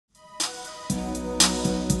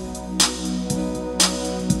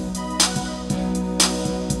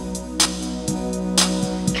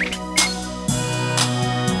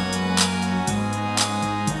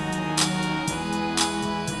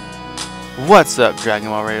What's up, Dragon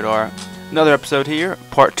Ball Radar? Another episode here,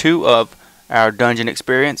 part 2 of our dungeon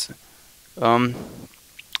experience. You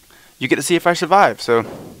get to see if I survive, so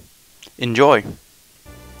enjoy.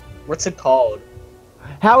 What's it called?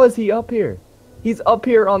 How is he up here? He's up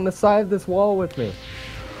here on the side of this wall with me.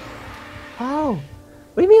 How?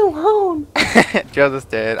 Leave me alone. Joseph's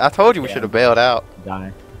dead. I told you we should have bailed out.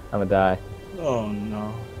 Die. I'm gonna die. Oh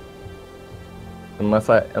no.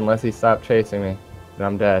 Unless he stopped chasing me, then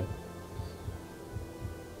I'm dead.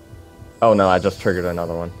 Oh no, I just triggered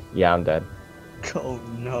another one. Yeah, I'm dead. Oh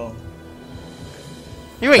no.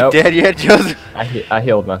 You ain't Nope. dead yet, Joseph. I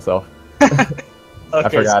healed myself. Okay, I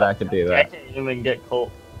forgot I could do I that. can't even get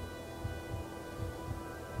Colt.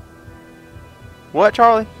 What,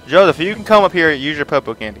 Charlie? Joseph, you can come up here and use your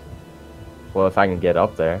Popo candy. Well, if I can get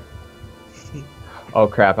up there. Oh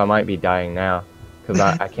crap, I might be dying now. Because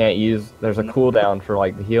I can't use... There's a cooldown for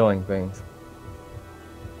like the healing things.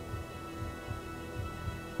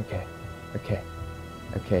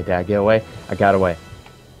 Okay, Dad, get away. I got away.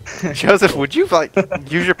 Joseph, would you like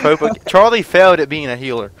use your Popo? Charlie failed at being a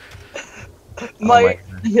healer. My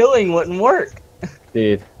healing wouldn't work.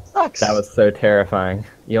 Dude, Sucks. that was so terrifying.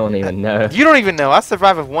 You don't even know. You don't even know. I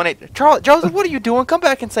survived with 1-8. Charlie, Joseph, what are you doing? Come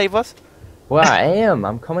back and save us. Well, I am.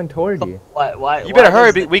 I'm coming toward you. Why? You better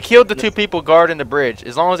hurry. We killed the 2 people guarding the bridge.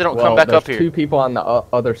 As long as they don't come back up here. There's 2 people on the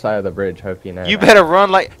other side of the bridge. Hope you know. You that. better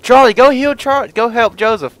run like Charlie. Go heal Charlie. Go help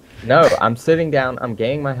Joseph. No, I'm sitting down. I'm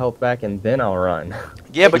gaining my health back, and then I'll run.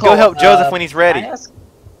 Yeah, but go help Joseph when he's ready.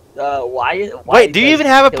 Why Wait, do you even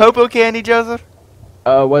have a Popo candy, Joseph?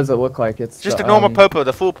 What does it look like? It's Just a normal Popo,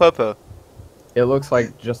 the full Popo. It looks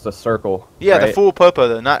like just a circle. Yeah, the right? full Popo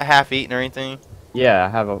though, not half eaten or anything. Yeah, I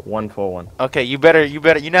have one full one. Okay, you better. You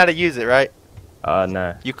know how to use it, right?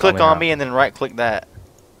 No. You Tell click me on how. me and then right click that,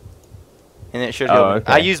 and it should Oh, help me.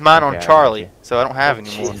 okay. I use mine Okay, on I Charlie, got you. so I don't have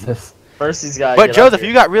anymore. Jesus. First he's got. But Joseph,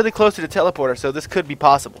 you got really close to the teleporter, so this could be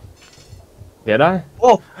possible. Did I?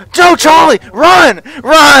 Oh, Joe, Charlie, run,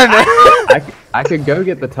 run! I could go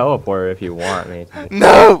get the teleporter if you want me to.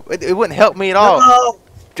 No, it wouldn't help me at all. no!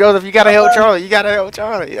 Joseph, you gotta help Charlie. You gotta help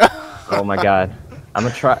Charlie. Oh my god. I'm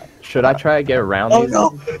gonna try. Should I try to get around Oh these? no!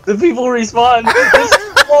 The people respawn. There's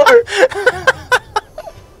more.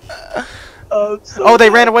 Oh, so Oh,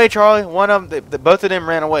 they ran away, Charlie. One of them, both of them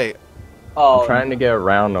ran away. Oh, I'm trying to get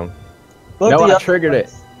around them. look No, the I other triggered it.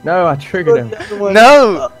 ones. No, I triggered Look him. the other ones.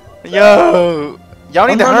 No, yo, y'all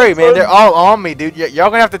need to I'm hurry, man. running. They're all on me, dude. Y'all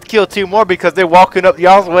gonna have to kill 2 more because they're walking up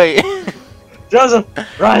y'all's way. Joseph,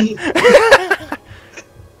 run!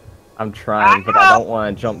 I'm trying, but I don't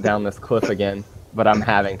want to jump down this cliff again. But I'm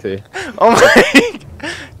having to. Oh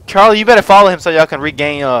my, Charlie, you better follow him so y'all can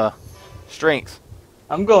regain strength.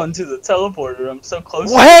 I'm going to the teleporter. I'm so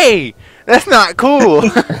close. Hey, that's not cool.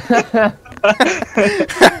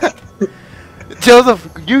 Joseph,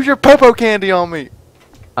 use your Popo candy on me.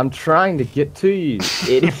 I'm trying to get to you,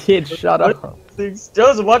 idiot. Shut up.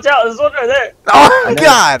 Joseph, watch out! There's one right there. Oh I know.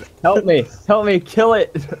 God. Help me, kill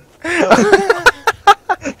it.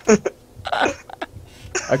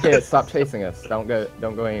 Okay, stop chasing us. Don't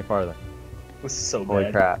go any farther. This is so Holy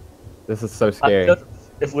bad. crap. This is so scary.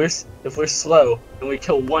 If we're slow and we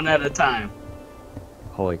kill one at a time.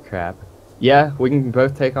 Holy crap. Yeah, we can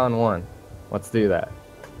both take on one. Let's do that.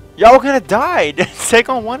 Y'all gonna die. Take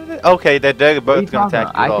on one of them. Okay, they're What are you both gonna talking attack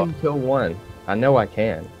about? you I all. can kill one. I know I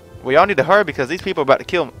can. Well, y'all need to hurry because these people are about to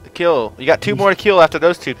kill. You got 2 more to kill after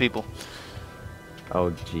those 2 people. Oh,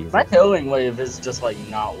 Jesus. My healing wave is just like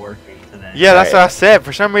not working today. Yeah, that's Right. what I said.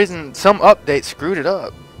 For some reason, some update screwed it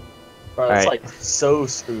up. Bro, it's Alright. like so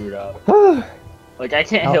screwed up. Like I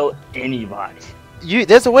can't Oh. heal anybody.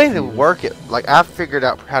 There's a way to work it. Like I figured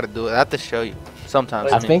out how to do it. I have to show you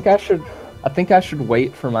sometimes. I think I should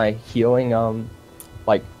wait for my healing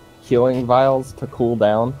like healing vials to cool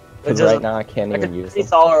down because It right now I can't I even can use them.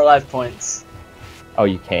 increase all our life points. Oh,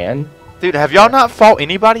 you can? Dude, have y'all not fought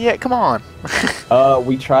anybody yet? Come on.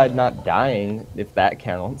 We tried not dying, if that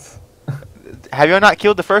counts. Have y'all not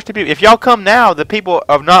killed the first 2 people? If y'all come now, the people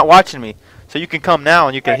are not watching me. So you can come now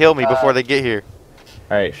and you can heal me before they get here.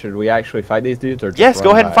 Alright, should we actually fight these dudes or just Yes, go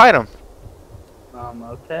run ahead and by? fight them.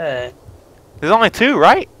 Okay. There's only 2,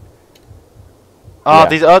 right? Oh, Yeah.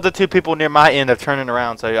 these other 2 people near my end are turning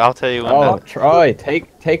around, so I'll tell you when. Oh, Troy,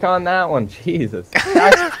 take on that one, Jesus.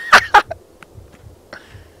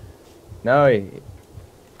 No,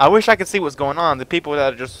 I wish I could see what's going on. The people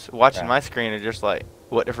that are just watching Yeah. my screen are just like,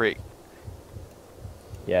 what the freak?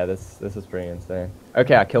 yeah, this is pretty insane.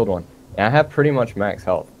 Okay, I killed one. And I have pretty much max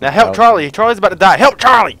health. Now help Health. Charlie. Charlie's about to die. Help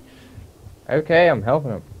Charlie! Okay, I'm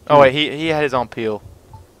helping him. Oh wait, he had his own peel.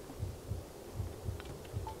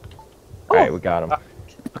 Alright, we got him.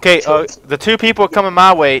 Okay, the two people coming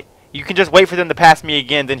my way, you can just wait for them to pass me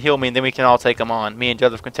again, then heal me, and then we can all take them on. Me and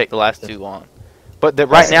Joseph can take the last two on. But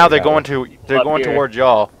right now they're going towards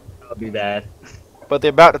y'all. That'll be bad. But they're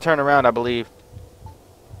about to turn around, I believe.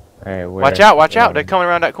 Alright, Watch out, watch out. They're coming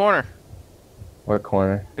around that corner. What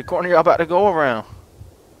corner? The corner you're about to go around.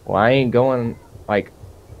 Well, I ain't going, like,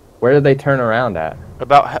 where did they turn around at?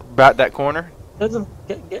 About that corner. Joseph,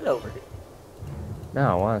 get over here. No,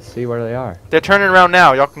 I want to see where they are. They're turning around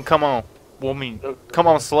now. Y'all can come on. Well, I mean, come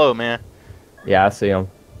on slow, man. Yeah, I see them.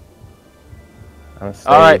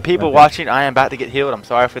 Alright, people watching, I am about to get healed. I'm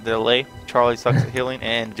sorry for the delay. Charlie sucks at healing,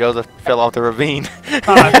 and Joseph fell off the ravine.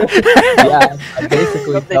 Yeah, I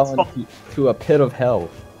basically fell into a pit of hell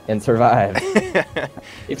and survived.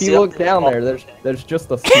 If you look down there, there's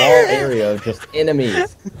just a small area of just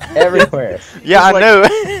enemies everywhere. Yeah, I know.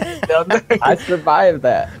 I survived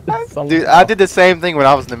that. Dude, I did the same thing when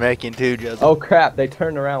I was in the Namekian too, Joseph. Oh crap, they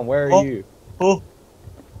turned around. Where are you?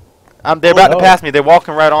 They're about to pass me. They're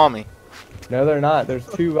walking right on me. No, they're not. There's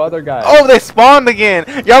two other guys. Oh, they spawned again.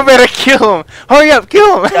 Y'all better kill them. Hurry up,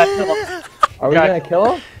 kill them. Are we gonna kill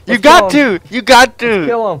them? You got to. You got to.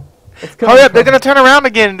 Let's kill them. Hurry up. They're gonna turn around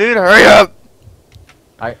again, dude. Hurry up.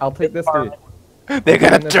 I'll take this dude. They're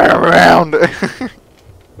gonna turn around.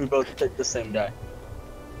 We both take the same guy.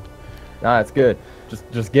 Nah, it's good.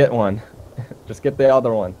 Just get one. Just get the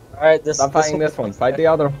other one. Alright, Stop fighting this one. Fight the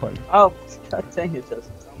other one. Oh, god dang it,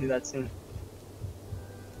 Joseph. Tell me that soon.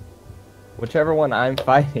 Whichever one I'm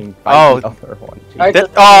fighting, fight the other one.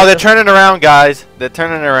 They're turning around, guys. They're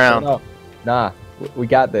turning around. No, nah, we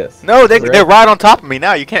got this. No, they're right on top of me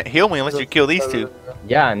now. You can't heal me unless you kill these two.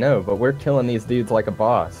 Yeah, I know, but we're killing these dudes like a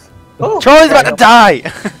boss. Oh, Charlie's about to die.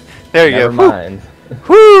 There you Never go. mind.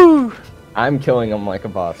 Woo! I'm killing them like a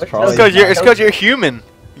boss. It's because you're human.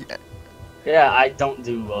 Yeah, I don't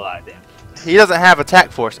do a lot of damage. He doesn't have attack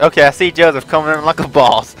force. Okay, I see Joseph coming in like a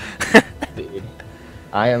boss. Dude,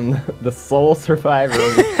 I am the sole survivor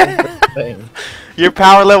of this thing. Your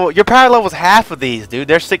power level's half of these, dude.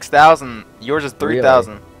 They're 6,000. Yours is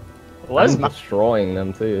 3,000. Really? I'm destroying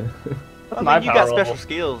them too. I mean, you got special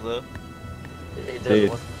skills though. Dude,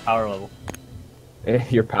 what's the power level?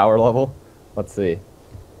 Your power level? Let's see.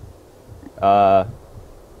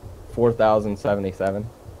 4,077.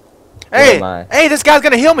 Hey, this guy's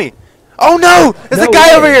gonna heal me. Oh no! There's a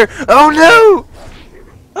guy over here. Oh no!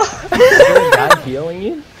 Is there a guy healing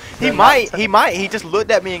you? He might. He just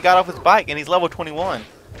looked at me and got off his bike, and he's level 21.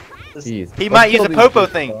 Jeez. He might use a popo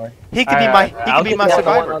thing. He could be my. He could be my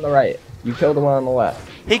survivor. On the right. You killed the one on the left.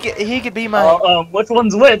 He could be my. Which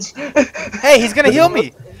one's which? Hey, he's gonna heal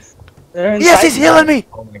me. Yes, he's healing me.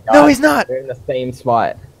 Oh my God. No, he's not. They're in the same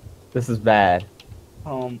spot. This is bad.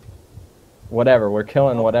 Whatever. We're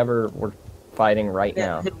killing whatever we're fighting right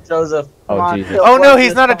now. Joseph. Oh Jesus. Oh no,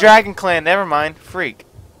 he's not a dragon clan. Never mind. Freak.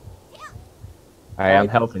 Alright, I'm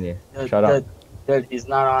helping you. Shut up. Good, he's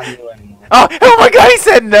not on you anymore. Oh my God, he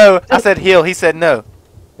said no. I said heal. He said no.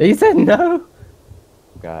 He said no.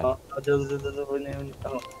 God. Oh.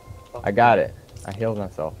 I got it. I healed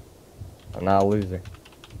myself. I'm not a loser.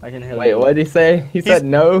 I can heal Wait, you. what did he say? He said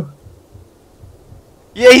no?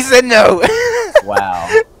 Yeah, he said no. Wow.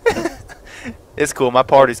 It's cool. My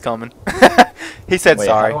party's coming. He said Wait,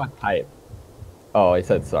 sorry. how do I type? Oh, he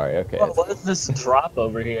said sorry. Okay. Oh, what is this drop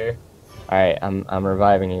over here? Alright, I'm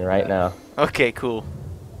reviving you right now. Okay, cool.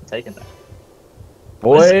 I'm taking that.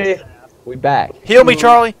 Boy, we back. Heal me,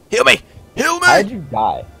 Charlie. Heal me. Heal me. How'd you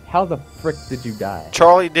die? How the frick did you die?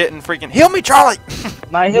 Charlie didn't freaking heal me, Charlie.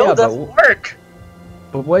 My heal Yeah, doesn't work.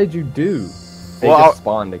 But what did you do? They Well, just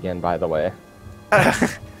spawned again, by the way.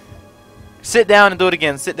 Sit down and do it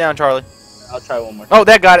again. Sit down, Charlie. I'll try one more. Oh,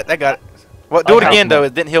 that got it. That got it. Well, do it Okay. again though.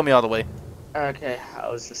 It didn't heal me all the way. Okay, I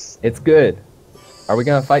was just. It's good. Are we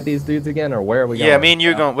gonna fight these dudes again, or where are we going? Yeah, me and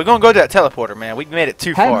you are we're gonna go to that teleporter, man. We made it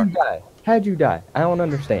too far. How'd you die? How'd you die? I don't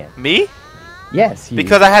understand. Me? Yes, you.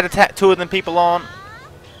 Because I had to attack two of them people on,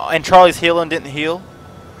 and Charlie's healing didn't heal.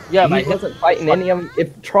 Yeah, he wasn't fighting any of them.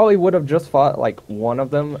 If Charlie would have just fought like one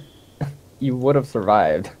of them, you would have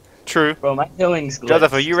survived. True. Bro, my healing's glitched.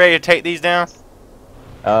 Joseph, are you ready to take these down?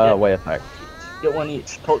 Yeah. Wait a sec. Get one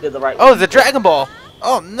each. Colt did the right Oh, one. there's a Dragon Ball.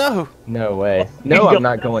 Oh no. No way. No, I'm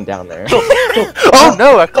not going down there. Oh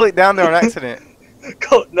no, I clicked down there on accident.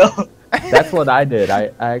 Colt, no. That's what I did. I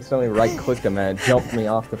accidentally right-clicked him and it jumped me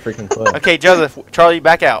off the freaking cliff. Okay, Joseph, Charlie,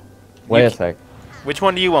 back out. Wait a sec. Which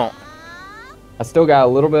one do you want? I still got a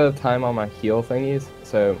little bit of time on my heal thingies,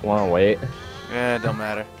 so wanna wait? Yeah, it don't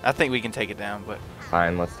matter. I think we can take it down, but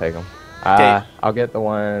Fine, let's take them. Okay. I'll get the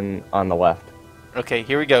one on the left. okay,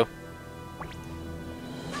 here we go.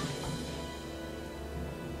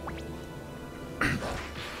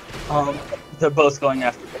 They're both going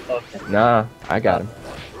after Colt. Okay. Nah, I got him.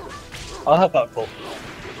 I'll help out Colt.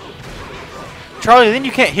 Charlie, then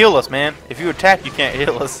you can't heal us, man. If you attack, you can't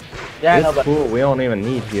heal us. Yeah, I know, It's but cool. We don't even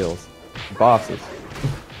need heals. Bosses.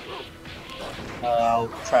 I'll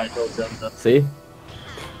try to heal Joseph. See?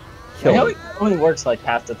 Kill him. It only works like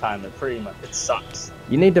half the time. It sucks.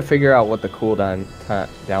 You need to figure out what the cooldown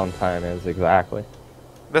down time is exactly.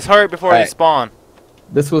 Let's hurry before they spawn.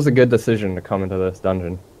 This was a good decision to come into this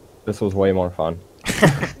dungeon. This was way more fun.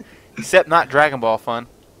 Except not Dragon Ball fun.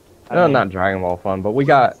 No, not Dragon Ball fun, but we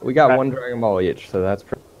got one Dragon Ball each, so that's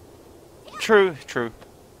pretty. True, true.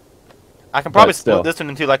 I can probably still. split this one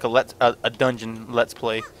into like a dungeon let's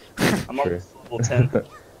play. I'm almost level 10.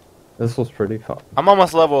 This was pretty fun. I'm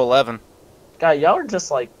almost level 11. God, y'all are just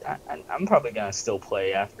like... I'm probably gonna still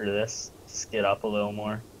play after this. Just get up a little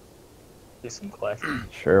more. Do some quests.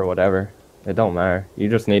 Sure, whatever. It don't matter. You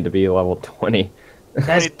just need to be level 20.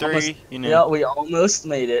 Guys, 23, you know. Yeah, we almost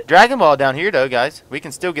made it. Dragon Ball down here though, guys. We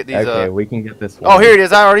can still get these. Okay, we can get this one. Oh, here it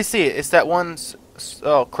is. I already see it. It's that one.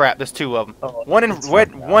 Oh crap! There's two of them. Oh,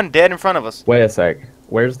 One dead in front of us. Wait a sec.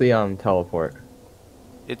 Where's the teleport?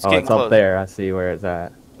 It's Oh, getting it's close. up there. I see where it's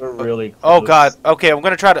at. We're really close. Oh god. Okay, I'm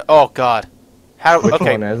gonna try to. Oh god. How? Which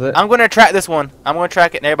Okay. one is it? I'm gonna track this one. I'm gonna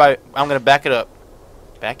track it, and everybody. I'm gonna back it up.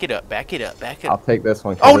 Back it up. Back it up. Back it I'll up. take this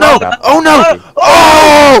one. 'cause Oh it's no! about- Oh no!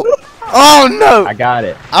 Oh! Oh no! I got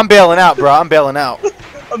it. I'm bailing out, bro. I'm bailing out.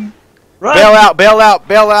 Run! Bail out! Bail out!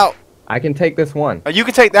 Bail out! I can take this one. You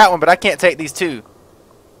can take that one, but I can't take these two.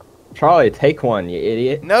 Charlie, take one, you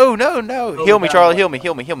idiot. No, no, no. Go Heal me, down. Charlie. Heal me.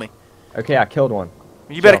 Heal me. Heal me. Okay, I killed one.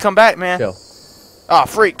 You better Chill. come back, man. Chill. Oh,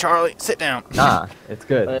 freak, Charlie. Sit down. Nah, it's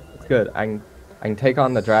good. It's good. I can take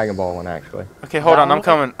on the Dragon Ball one actually. Okay, hold That on. I'm one?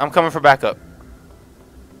 coming. I'm coming for backup.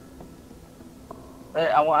 Hey,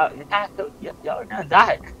 I want... Y'all are gonna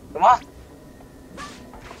die. Come on.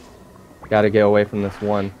 Gotta get away from this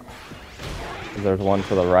one. 'Cause there's one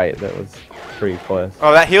to the right that was pretty close.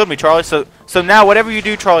 Oh, that healed me, Charlie. So now whatever you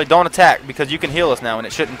do, Charlie, don't attack because you can heal us now and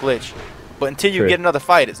it shouldn't glitch. But until you True. get another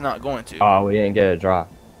fight, it's not going to. Oh, we didn't get a drop.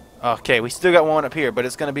 Okay, we still got one up here, but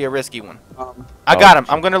it's gonna be a risky one. Um, I got him.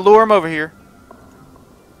 I'm gonna lure him over here.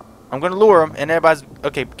 I'm gonna lure him, and everybody's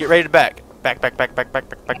okay. Get ready to back. Back.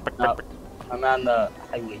 No. I'm on the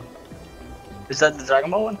highway. Is that the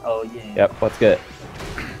Dragon Ball one? Oh, yeah. Yep, let's get it.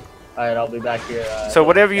 Alright, I'll be back here. So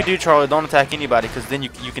whatever you do, Charlie, don't attack anybody because then you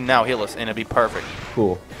can now heal us and it'll be perfect.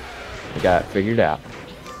 Cool. We got it figured out.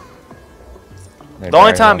 The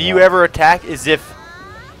only time you ever attack is if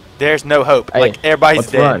there's no hope. Hey, like everybody's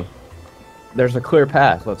let's dead. run. There's a clear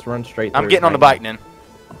path. Let's run straight through. I'm getting on the bike then.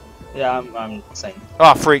 Yeah, I'm saying.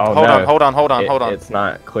 Oh freak! Oh, hold no. on, hold on. It's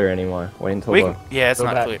not clear anymore. Wait until We the... can, yeah, it's Go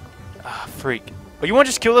not back. clear. Ah, freak. But you want to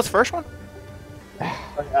just kill this first one?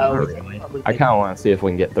 I kind of want to see if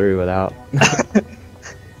we can get through without.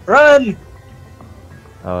 Run!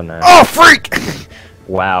 Oh no. Oh freak!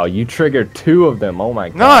 Wow, you triggered 2 of them. Oh my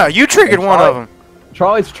god. No, you triggered Hey, one of Charlie. them.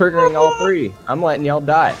 Charlie's triggering all 3. I'm letting y'all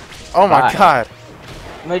die. Oh my Bye. god,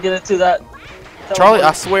 Making it to that. Charlie!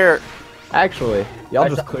 I swear. Actually, y'all I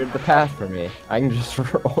just thought- cleared the path for me. I can just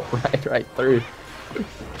roll right through.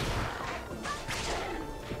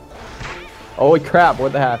 Holy crap,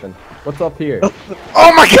 what happened? What's up here?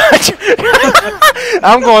 Oh my god!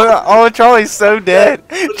 I'm going. Oh, Charlie's so dead.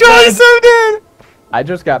 Charlie's so dead. I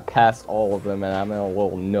just got past all of them and I'm in a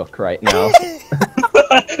little nook right now.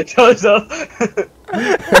 Joseph.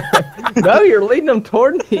 No, you're leading them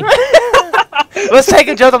toward me. Let's take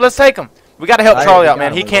him, Joseph. Let's take him. We gotta help Alright, Charlie we out, got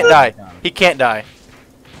man. him, He we can't got him, die. we got him. He can't die.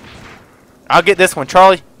 I'll get this one,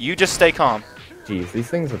 Charlie. You just stay calm. Jeez, these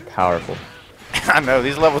things are powerful. I know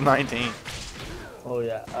these level 19. Oh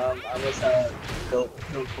yeah. I was Colt.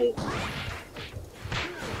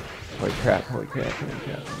 Holy crap, holy crap, holy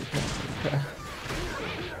crap, holy crap, holy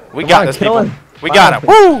crap. We Come got on, this, kill people. him. We got him.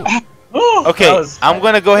 Woo! Oh, Okay, that was- I'm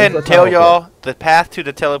gonna go ahead Where's and the tell teleporter? y'all the path to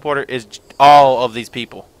the teleporter is all of these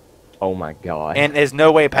people, Oh my god. and there's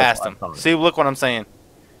no way past what I them. thought. See, look what I'm saying.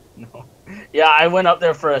 No. Yeah, I went up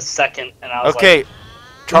there for a second and I was Okay,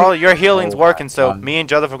 Charlie, your healing's Oh working, my so God. me and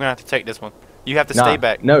Joseph are gonna have to take this one. You have to Nah, stay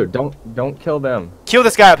back. No, don't kill them. Kill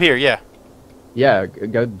this guy up here, yeah. Yeah,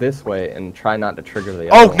 go this way and try not to trigger the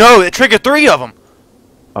Oh other one. no, it triggered 3 of them.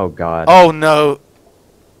 Oh god. Oh no.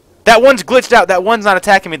 That one's glitched out. That one's not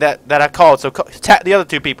attacking me that I called. So attack the other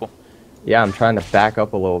 2 people. Yeah, I'm trying to back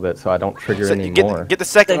up a little bit so I don't trigger So any get, more. get the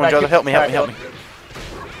second Stay one, back Joseph. here. Help me, help me, help me.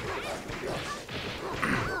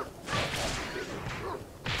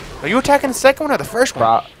 Are you attacking the second one or the first one?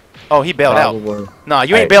 Pro- Oh, he bailed out. probably. Nah,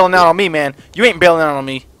 you ain't Hey, bailing out on me, man. You ain't bailing out on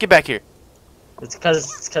me. Get back here. It's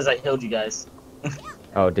because I healed you guys.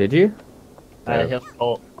 Oh, did you? I Yeah. healed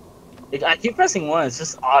Colt. I keep pressing 1. It's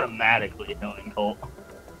just automatically healing Colt.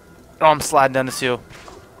 Oh, I'm sliding down this hill.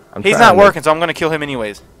 I'm He's trying not to working, so I'm gonna kill him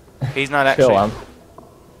anyways. He's not chill. actually.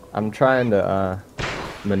 I'm trying to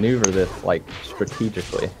maneuver this like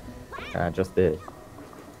strategically. I just did.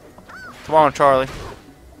 Come on, Charlie.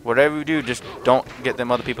 Whatever you do, just don't get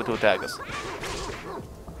them other people to attack us.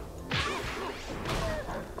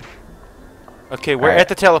 Okay, we're at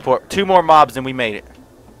the teleport. 2 more mobs and we made it.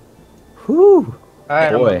 Whew.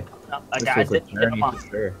 Alright, Boy, I this got was a it. journey for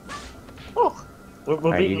sure. Oh, we're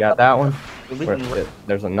Alright, beating you got that one? We're beating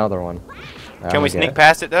There's another one. Can we sneak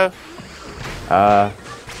past it though?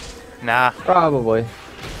 Nah. Probably.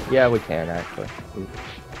 Yeah, we can actually.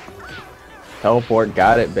 Teleport,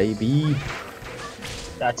 got it, baby.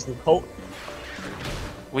 That's the Colt.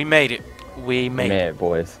 We made it. We made it.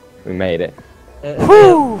 boys. We made it.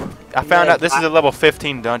 Woo! I found out this is a level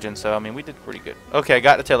 15 dungeon, so I mean we did pretty good. Okay,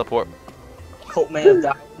 got the teleport. Colt may have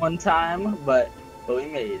died one time, but we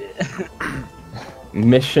made it.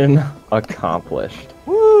 Mission accomplished.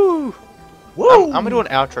 Woo! Woo! I'm gonna do an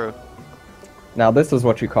outro. Now this is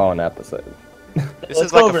what you call an episode. This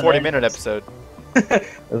is like a 40-minute episode.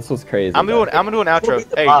 This was crazy. I'm gonna do an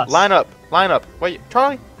outro. Hey, boss. line up. Wait,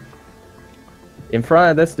 Charlie. In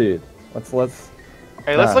front of this dude. Let's.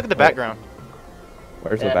 Hey, let's Nah, look at the wait. background.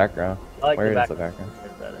 Where's Yeah. the background? I like Where the is the background.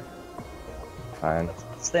 background? Better. Fine.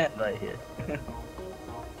 Stand right here.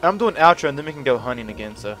 I'm doing outro and then we can go hunting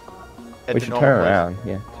again. So. At We the should normal turn place. around.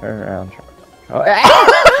 Yeah, turn around. Oh,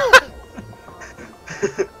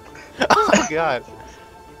 Oh my god.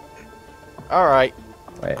 Alright.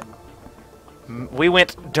 Wait. We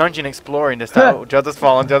went dungeon exploring this time. Oh, Josep's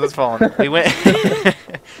falling. We went.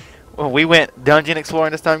 Well, we went dungeon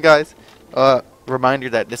exploring this time, guys. Reminder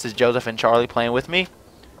that this is Joseph and Charlie playing with me,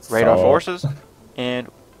 Radar So- Forces, and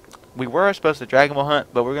we were supposed to Dragon Ball hunt,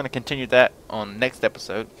 but we're gonna continue that on next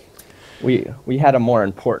episode. We had a more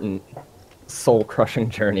important soul-crushing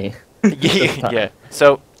journey. this time. Yeah.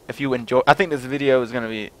 So if you enjoy, I think this video is gonna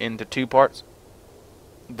be into 2 parts.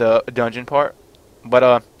 The dungeon part,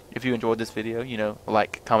 but if you enjoyed this video, you know,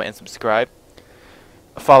 like, comment, and subscribe.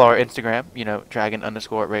 Follow our Instagram, you know,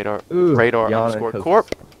 dragon_radar Ooh, radar yawning underscore 'cause-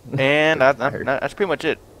 corp, and tired. that's pretty much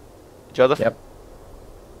it. Joseph, Yep.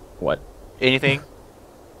 What? anything?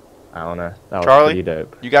 I don't know. That was Charlie? pretty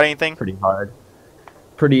dope. You got anything? Pretty hard.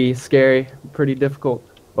 Pretty scary. Pretty difficult.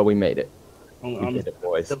 But we made it. We I'm did it,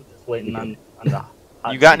 boys. still just waiting on the.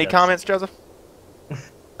 hot You got seat any episode. comments, Joseph?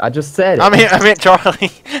 I just said it. I meant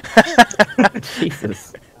Charlie.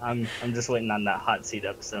 Jesus. I'm just waiting on that hot seat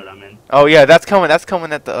episode I'm in. Oh yeah, that's coming. That's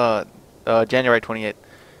coming at the January 28th.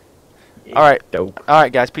 Yeah. All right, Dope.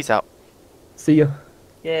 guys, peace out. See ya.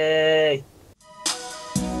 Yay!